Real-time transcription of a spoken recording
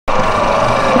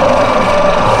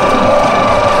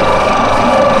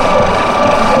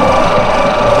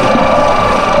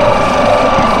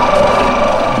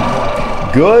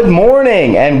Good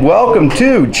morning and welcome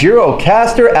to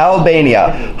Gjirokaster,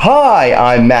 Albania. Hi,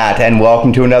 I'm Matt and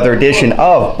welcome to another edition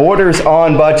of Borders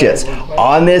on Budgets.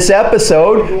 On this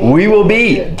episode, we will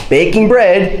be baking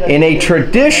bread in a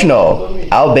traditional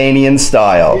Albanian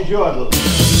style.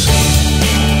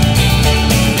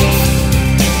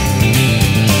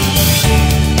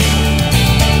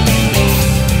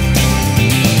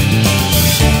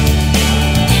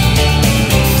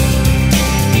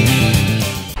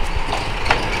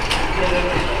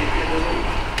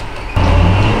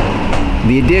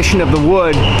 The addition of the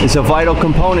wood is a vital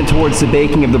component towards the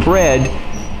baking of the bread.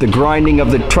 The grinding of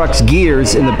the truck's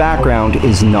gears in the background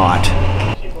is not.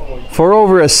 For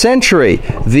over a century,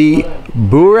 the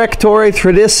Byrektore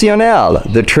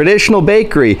Tradicional, the traditional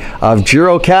bakery of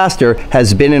Gjirokaster,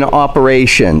 has been in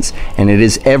operations, and it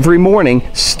is every morning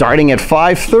starting at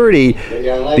 5:30.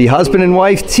 The husband and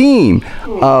wife team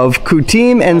of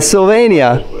Kutim and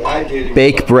Sylvania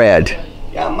bake bread.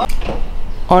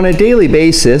 On a daily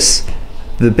basis,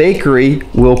 the bakery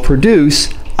will produce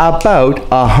about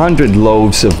 100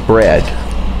 loaves of bread.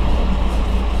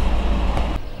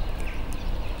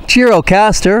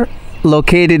 Gjirokaster,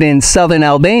 located in southern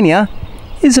Albania,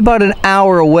 is about an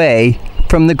hour away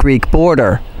from the Greek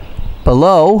border.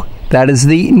 Below, that is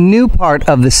the new part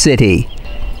of the city.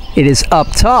 It is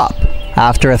up top,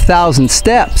 after 1,000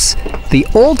 steps. The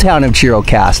old town of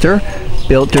Gjirokaster,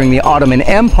 built during the Ottoman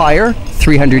Empire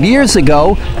 300 years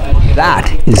ago,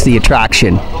 that is the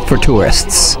attraction for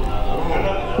tourists.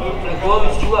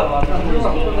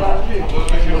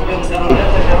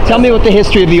 Tell me what the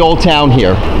history of the old town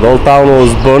here. The old town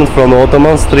was burned from the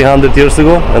Ottomans 300 years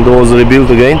ago and was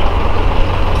rebuilt again.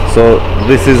 So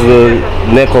this is the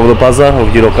neck of the bazaar of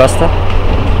Gjirokaster,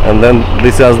 and then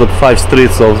this is the 5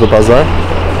 streets of the bazaar,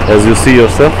 as you see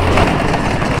yourself.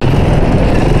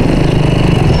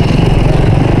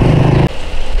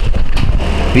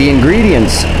 The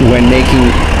ingredients when making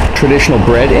traditional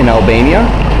bread in Albania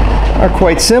are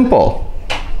quite simple.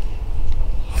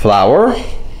 Flour,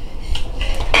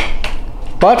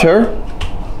 butter,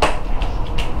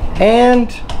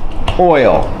 and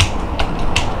oil.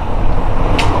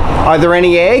 Are there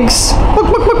any eggs?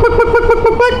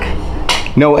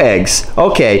 No eggs.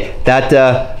 Okay,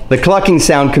 the clucking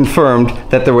sound confirmed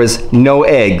that there was no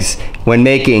eggs when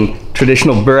making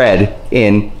traditional bread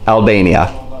in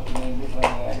Albania.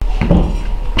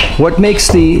 What makes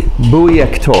the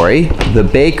Byrektore, the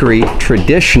bakery,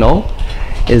 traditional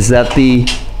is that the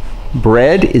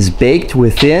bread is baked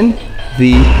within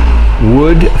the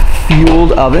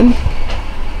wood-fueled oven,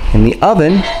 and the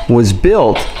oven was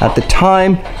built at the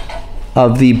time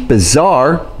of the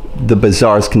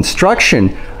bazaar's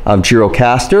construction of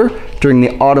Gjirokaster during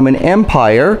the Ottoman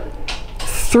Empire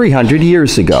 300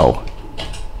 years ago.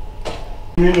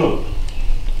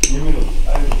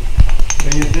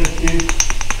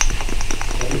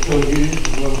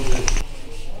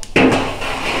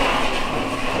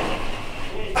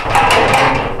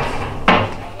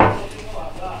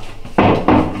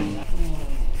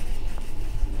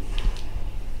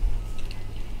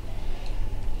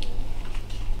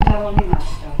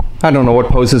 I don't know what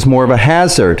poses more of a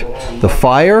hazard, the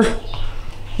fire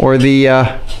or the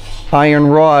iron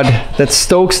rod that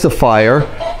stokes the fire,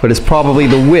 but it's probably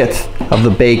the width of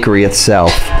the bakery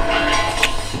itself.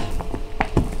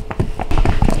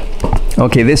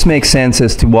 Okay, this makes sense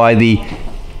as to why the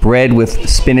bread with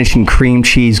spinach and cream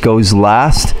cheese goes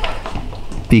last,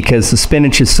 because the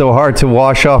spinach is so hard to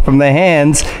wash off from the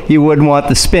hands, you wouldn't want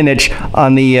the spinach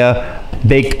on the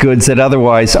baked goods that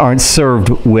otherwise aren't served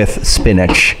with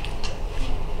spinach.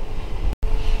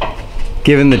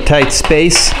 Given the tight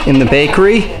space in the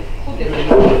bakery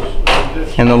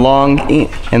and the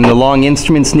long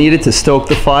instruments needed to stoke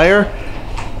the fire,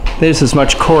 there's as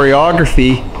much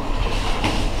choreography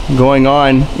going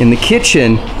on in the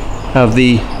kitchen of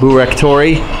the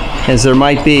Byrektore as there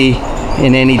might be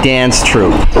in any dance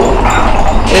troupe.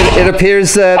 It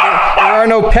appears that there are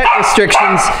no pet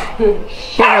restrictions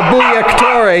in a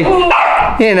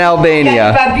Byrektore in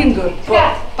Albania.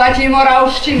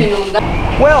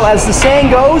 Well, as the saying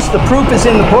goes, the proof is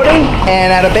in the pudding,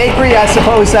 and at a bakery, I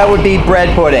suppose that would be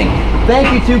bread pudding.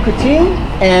 Thank you to Kutim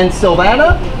and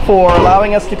Silvana for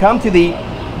allowing us to come to the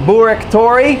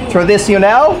Byrektore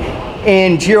Tradicional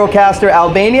in Gjirokaster,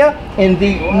 Albania, in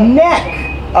the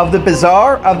neck of the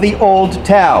bazaar of the old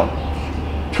town.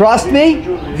 Trust me,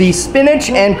 the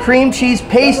spinach and cream cheese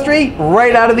pastry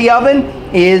right out of the oven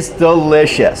is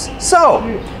delicious. So,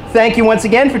 thank you once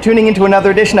again for tuning into another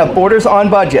edition of Borders on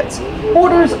Budgets.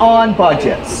 Borders on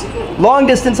Budgets. Long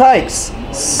distance hikes,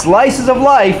 slices of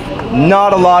life,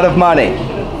 not a lot of money.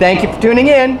 Thank you for tuning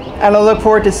in, and I look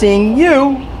forward to seeing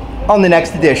you on the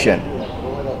next edition.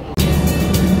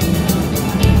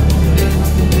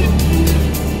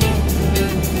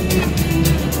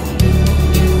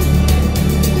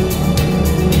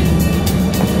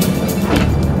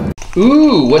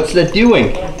 Ooh, what's that doing?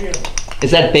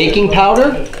 Is that baking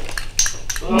powder?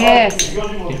 Yes.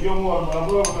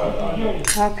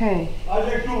 Okay.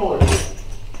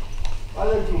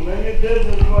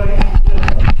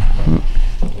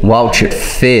 Watch it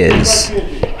fizz.